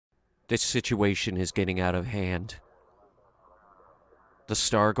This situation is getting out of hand. The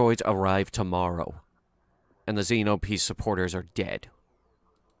Stargoids arrive tomorrow, and the Xeno-Peace supporters are dead.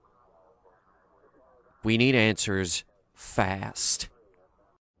 We need answers fast.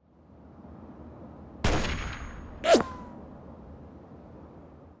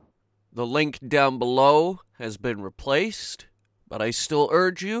 The link down below has been replaced, but I still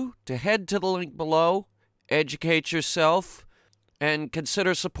urge you to head to the link below, educate yourself, and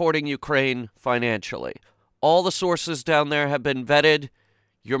consider supporting Ukraine financially. All the sources down there have been vetted.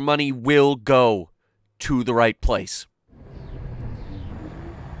 Your money will go to the right place.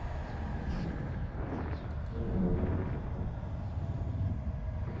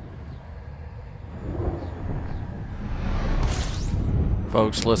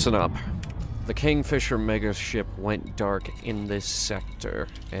 Folks, listen up. The Kingfisher megaship went dark in this sector,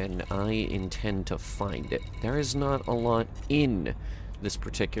 and I intend to find it. There is not a lot in this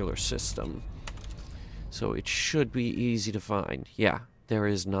particular system, so it should be easy to find. Yeah, there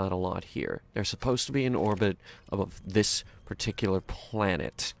is not a lot here. They're supposed to be in orbit of this particular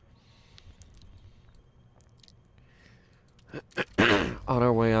planet. On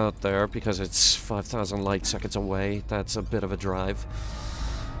our way out there, because it's 5,000 light seconds away, that's a bit of a drive.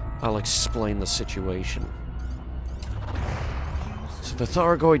 I'll explain the situation. So the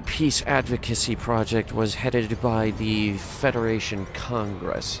Thargoid Peace Advocacy Project was headed by the Federation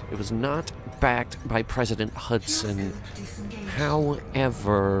Congress. It was not backed by President Hudson.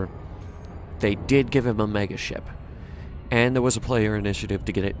 However, they did give him a megaship. And there was a player initiative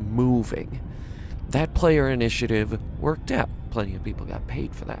to get it moving. That player initiative worked out. Plenty of people got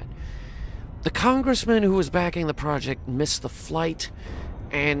paid for that. The congressman who was backing the project missed the flight,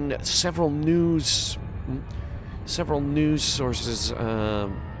 and several news sources,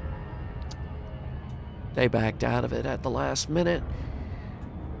 they backed out of it at the last minute.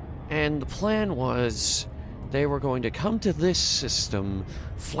 And the plan was they were going to come to this system,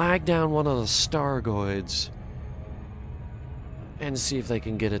 flag down one of the Stargoids, and see if they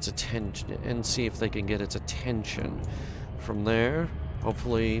can get its attention. From there,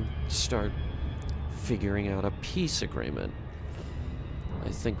 hopefully start figuring out a peace agreement. I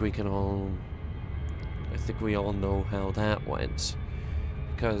think we all know how that went.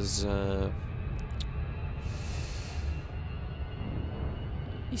 Because,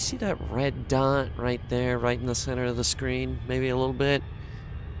 you see that red dot right there, right in the center of the screen? Maybe a little bit?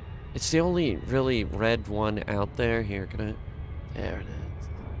 It's the only really red one out there. Here, can I... There it is.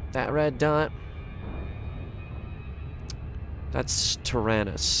 That red dot? That's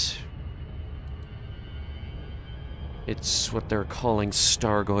Tyrannus. It's what they're calling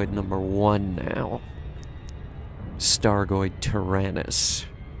Stargoid number 1 now. Stargoid Tyrannus.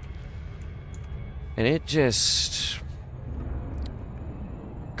 And it just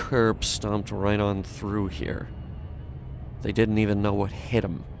curb stomped right on through here. They didn't even know what hit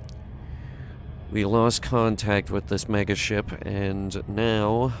them. We lost contact with this megaship, and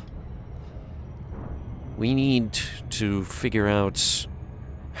now we need to figure out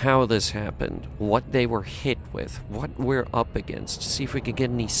how this happened, what they were hit with, what we're up against, see if we can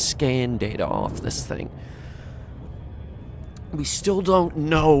get any scan data off this thing. We still don't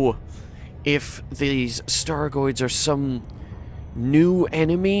know if these Stargoids are some new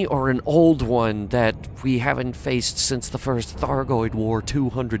enemy or an old one that we haven't faced since the first Thargoid War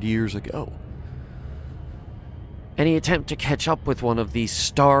 200 years ago. Any attempt to catch up with one of these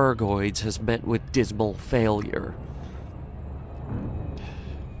Stargoids has met with dismal failure.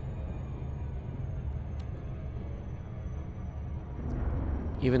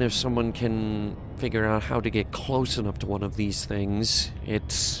 Even if someone can figure out how to get close enough to one of these things,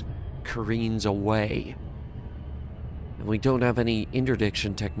 it careens away. And we don't have any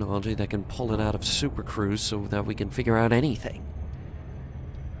interdiction technology that can pull it out of supercruise so that we can figure out anything.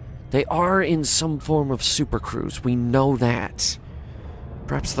 They are in some form of supercruise, we know that.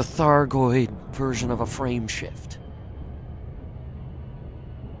 Perhaps the Thargoid version of a frame shift.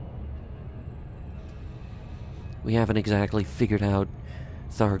 We haven't exactly figured out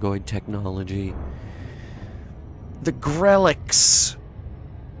Thargoid technology. The Grelics,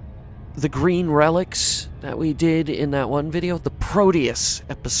 the green relics that we did in that one video, the Proteus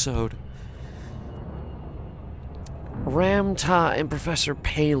episode. Ramta and Professor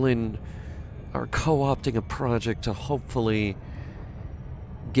Palin are co-opting a project to hopefully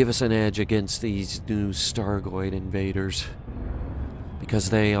give us an edge against these new Stargoid invaders, because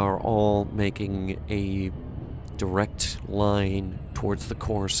they are all making a direct line towards the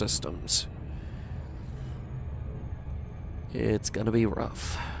core systems. It's gonna be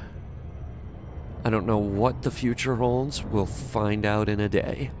rough. I don't know what the future holds. We'll find out in a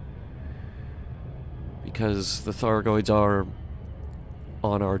day. because the Thargoids are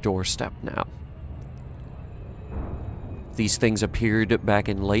on our doorstep now. These things appeared back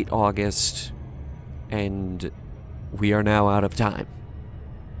in late August, and we are now out of time.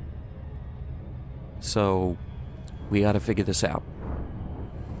 So, we gotta figure this out.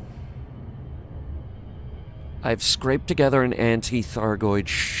 I've scraped together an anti-Thargoid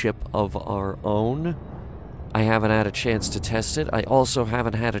ship of our own. I haven't had a chance to test it. I also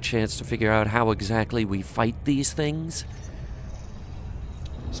haven't had a chance to figure out how exactly we fight these things.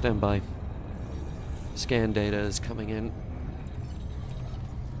 Stand by. Scan data is coming in.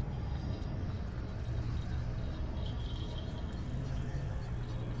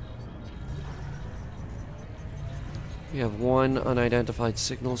 We have one unidentified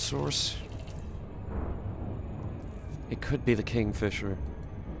signal source. It could be the Kingfisher.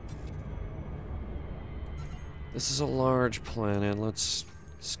 This is a large planet. Let's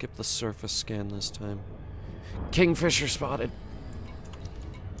skip the surface scan this time. Kingfisher spotted.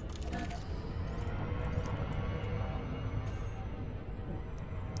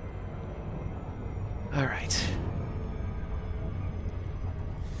 Alright.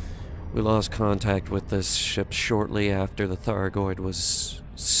 We lost contact with this ship shortly after the Thargoid was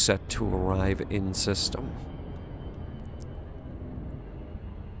set to arrive in system.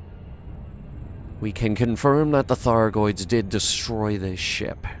 We can confirm that the Thargoids did destroy this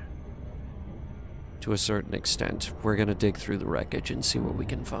ship. To a certain extent. We're gonna dig through the wreckage and see what we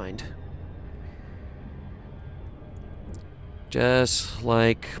can find. Just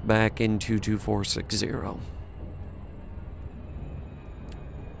like back in 22460.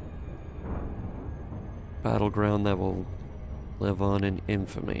 Battleground that will live on in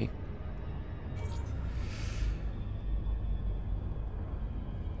infamy.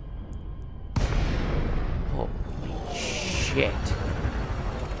 Holy shit.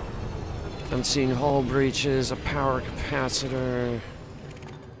 I'm seeing hull breaches, a power capacitor.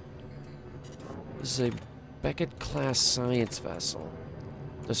 This is a Beckett-class science vessel.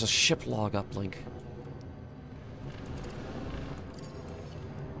 There's a ship log uplink.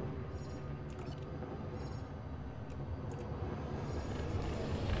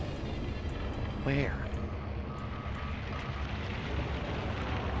 Where?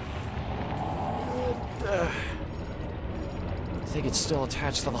 I think it's still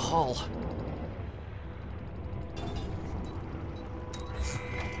attached to the hull.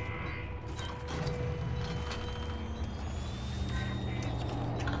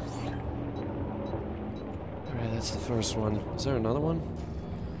 Alright, that's the first one. Is there another one?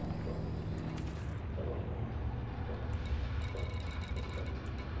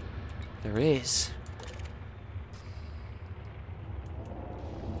 There is.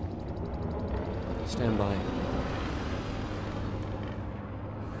 Stand by.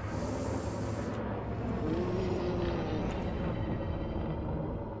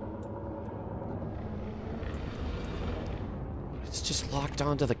 It's just locked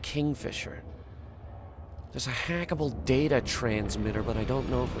onto the Kingfisher. There's a hackable data transmitter, but I don't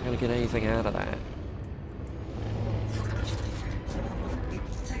know if we're gonna get anything out of that.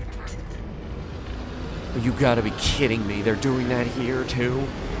 You gotta be kidding me. They're doing that here, too?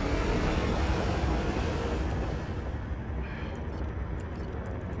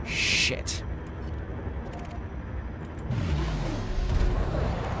 Shit.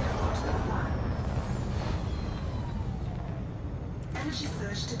 Energy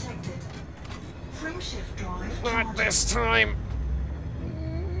surge detected. Frame shift drive. Not this time.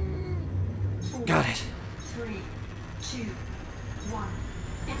 Got it. 3, 2, 1.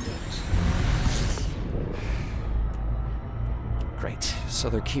 Engage. Great. So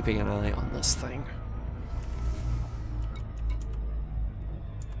they're keeping an eye on this thing.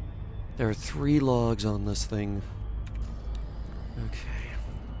 There are 3 logs on this thing. Okay.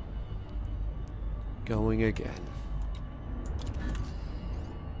 Going again.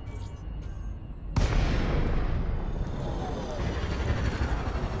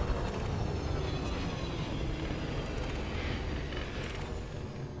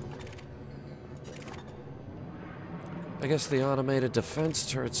 I guess the automated defense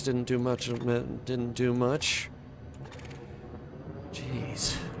turrets didn't do much.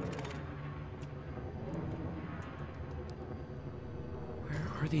 Jeez.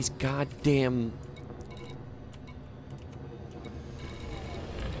 Where are these goddamn...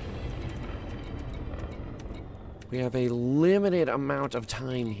 We have a limited amount of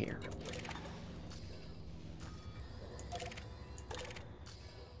time here.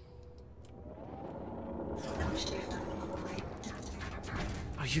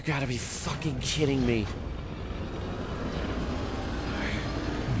 Oh, you gotta be fucking kidding me.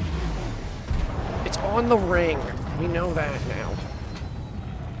 It's on the ring. We know that now.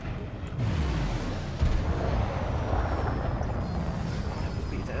 That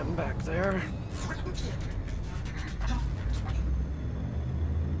would be them back there.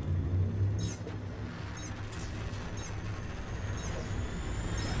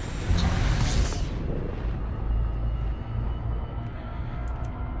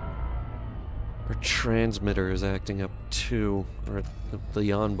 Our transmitter is acting up too, or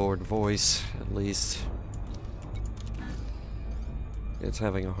the onboard voice, at least. It's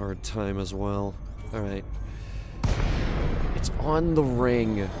having a hard time as well. Alright. It's on the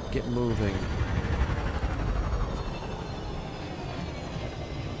ring. Get moving.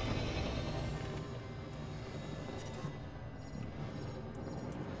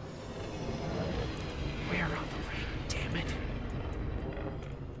 Where on the ring? Damn it.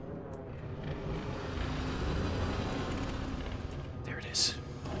 There it is.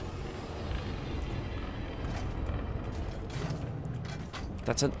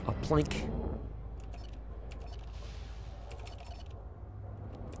 That's a plank.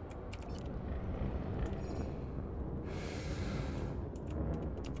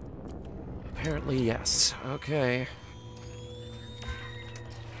 Apparently, yes. Okay.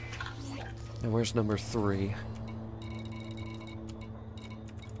 Now, where's number 3?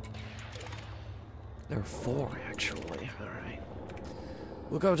 There are 4, actually. Alright.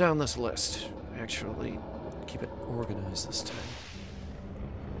 We'll go down this list. Actually, keep it organized this time.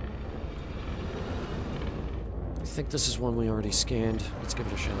 I think this is one we already scanned. Let's give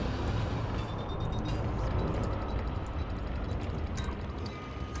it a shot.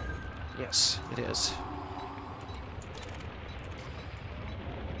 Yes, it is.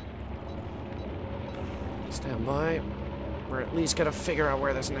 Stand by. We're at least gonna figure out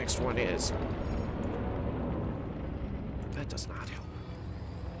where this next one is. That does not help.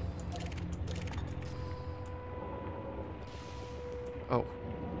 Oh.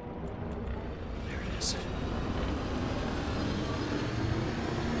 There it is.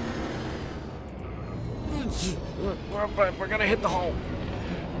 We're gonna hit the hole.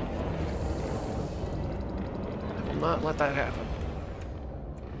 I will not let that happen.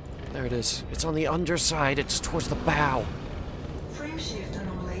 There it is. It's on the underside. It's towards the bow. Frame shift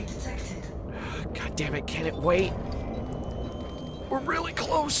anomaly detected. God damn it, can it wait? We're really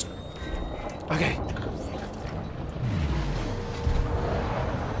close. Okay.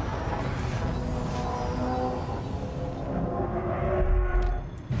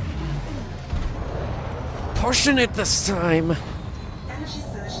 Pushing it this time. Energy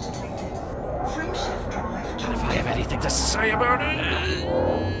surge detected. Frame shift drive. And if I have anything to say about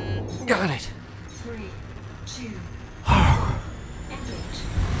it. Got it. 3, 2, engage.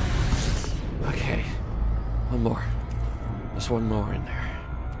 Okay. One more. There's one more in there.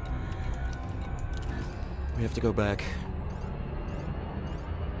 We have to go back.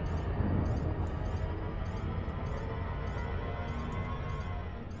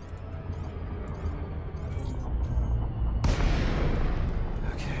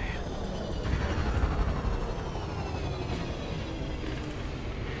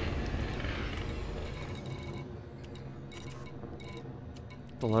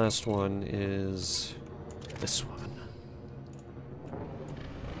 The last one is this one.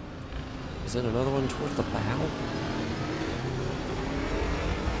 Is it another one toward the bow?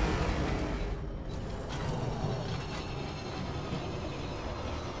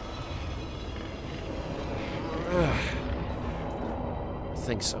 I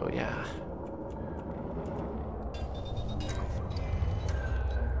think so, yeah.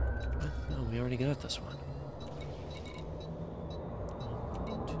 No, we already got this one.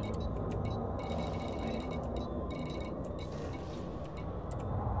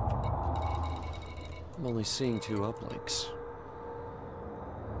 I'm only seeing 2 uplinks.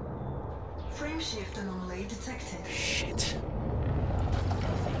 Frame shift anomaly detected. Shit.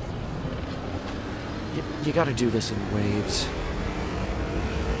 You gotta do this in waves.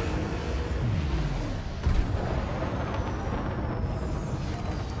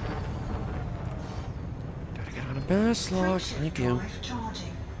 Gotta get on a bass log. Thank you.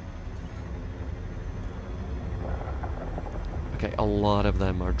 Okay, a lot of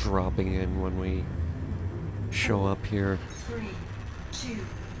them are dropping in when we show up here. 3, 2,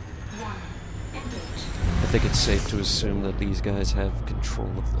 1, engage. I think it's safe to assume that these guys have control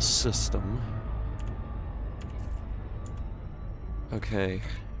of the system. Okay.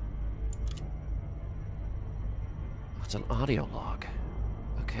 It's an audio log.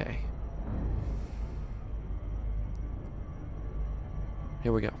 Okay.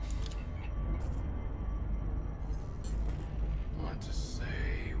 Here we go. What to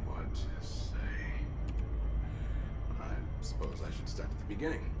say, what to say.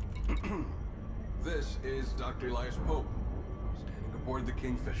 Beginning. This is Dr. Elias Pope, standing aboard the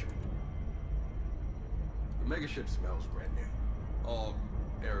Kingfisher. The megaship smells brand new. All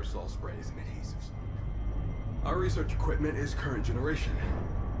aerosol sprays and adhesives. Our research equipment is current generation.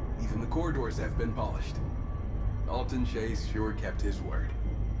 Even the corridors have been polished. Alton Chase sure kept his word.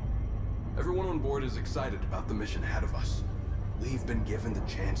 Everyone on board is excited about the mission ahead of us. We've been given the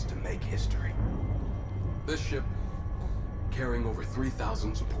chance to make history. This ship, carrying over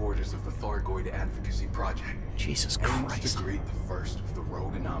 3,000 supporters of the Thargoid Advocacy Project, Jesus aims Christ. to greet the first of the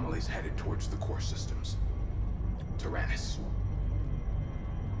rogue anomalies headed towards the core systems. Tyrannus.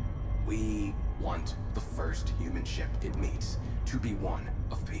 We want the first human ship it meets to be one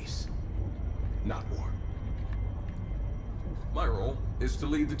of peace, not war. My role is to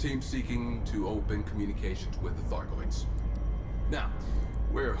lead the team seeking to open communications with the Thargoids. Now,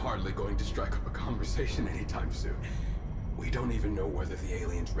 we're hardly going to strike up a conversation anytime soon. We don't even know whether the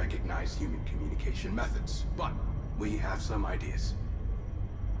aliens recognize human communication methods, but we have some ideas.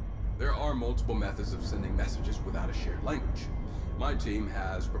 There are multiple methods of sending messages without a shared language. My team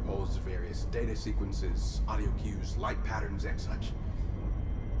has proposed various data sequences, audio cues, light patterns, and such.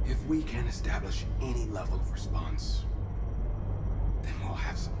 If we can establish any level of response, then we'll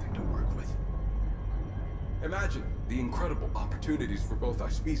have something to work with. Imagine the incredible opportunities for both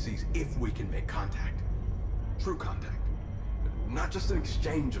our species if we can make contact. True contact. Not just an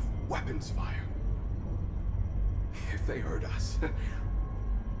exchange of weapons fire. If they heard us...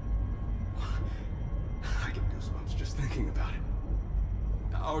 I get goosebumps just thinking about it.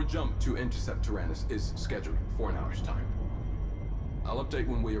 Our jump to intercept Tyrannus is scheduled for an hour's time. I'll update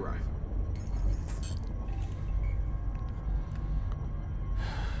when we arrive.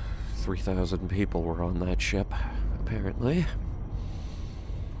 3,000 people were on that ship, apparently.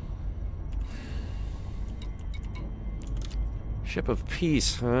 Ship of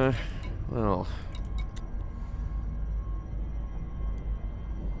peace, huh? Well...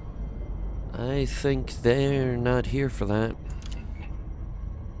 I think they're not here for that.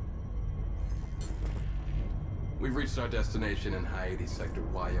 We've reached our destination in Hyades Sector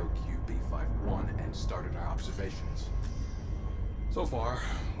YOQB51 and started our observations. So far,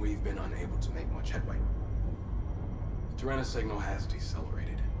 we've been unable to make much headway. The Tyrannus signal has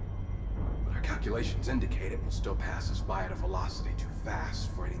decelerated, but our calculations indicate it will still pass us by at a velocity too fast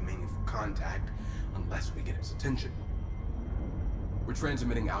for any meaningful contact unless we get its attention. We're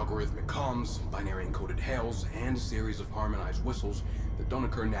transmitting algorithmic comms, binary encoded hails, and a series of harmonized whistles that don't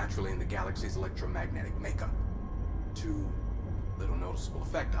occur naturally in the galaxy's electromagnetic makeup. To little noticeable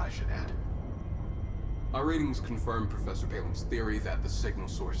effect, I should add. Our readings confirm Professor Palin's theory that the signal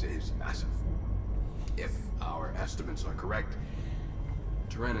source is massive. If our estimates are correct,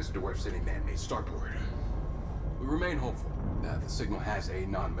 Tyrannus dwarfs any man-made starport. We remain hopeful that the signal has a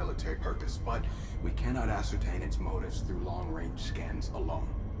non-military purpose, but we cannot ascertain its motives through long-range scans alone.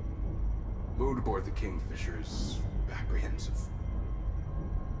 Mood aboard the Kingfisher is apprehensive.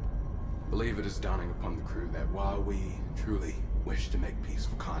 I believe it is dawning upon the crew that while we truly wish to make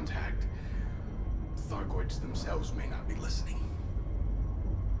peaceful contact, the Thargoids themselves may not be listening.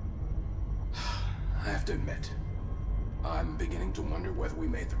 I have to admit, I'm beginning to wonder whether we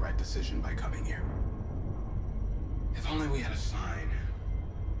made the right decision by coming here. If only we had a sign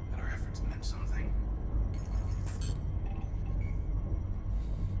that our efforts meant something.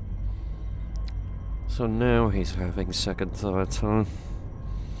 So now he's having second thoughts, huh?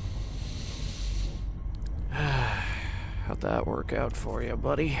 How'd that work out for you,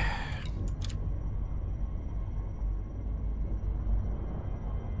 buddy?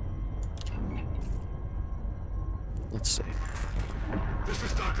 Let's see. This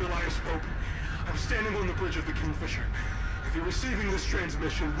is Dr. Elias Pope. I'm standing on the bridge of the Kingfisher. If you're receiving this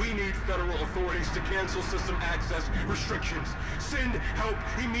transmission, we need federal authorities to cancel system access restrictions. Send help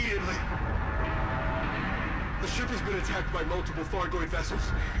immediately. The ship has been attacked by multiple Thargoid vessels.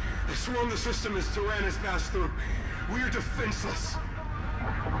 They swarm the system as Tyrannus passed through. We are defenseless.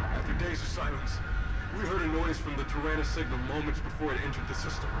 After days of silence, we heard a noise from the Tyrannus signal moments before it entered the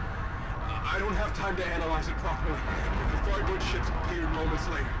system. I don't have time to analyze it properly, but the Thargoid ships appeared moments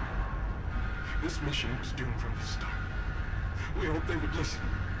later. This mission was doomed from the start. We hoped they would listen,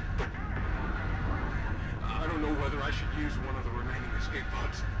 but I don't know whether I should use one of the remaining escape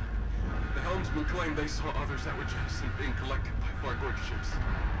pods. The helmsman claimed they saw others that were jettisoned being collected by Thargoid ships.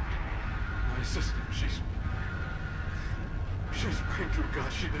 My assistant, she's praying to a god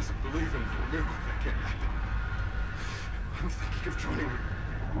she doesn't believe in for a miracle that can't happen. I'm thinking of joining her.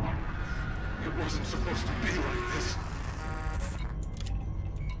 It wasn't supposed to be like this.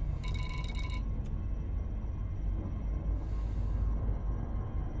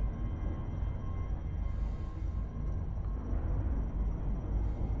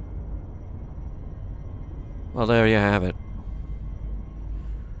 Well, there you have it.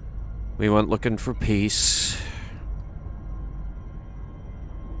 We went looking for peace.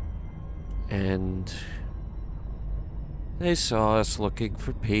 And they saw us looking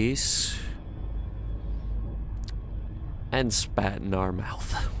for peace and spat in our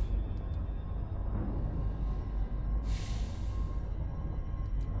mouth.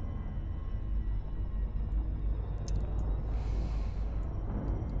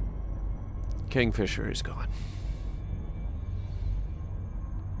 Kingfisher is gone.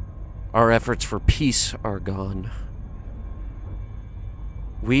 Our efforts for peace are gone.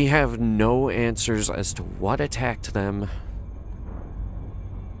 We have no answers as to what attacked them,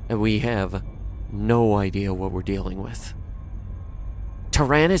 and we have no idea what we're dealing with.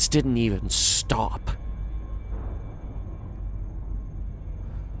 Tyrannus didn't even stop.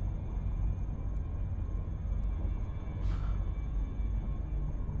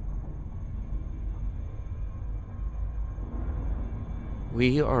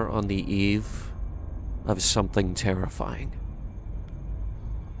 We are on the eve of something terrifying.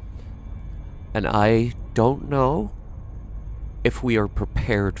 And I don't know if we are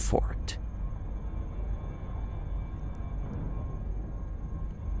prepared for it.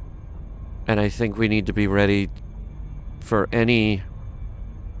 And I think we need to be ready for any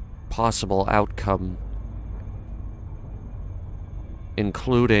possible outcome,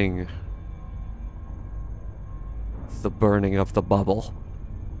 including the burning of the bubble.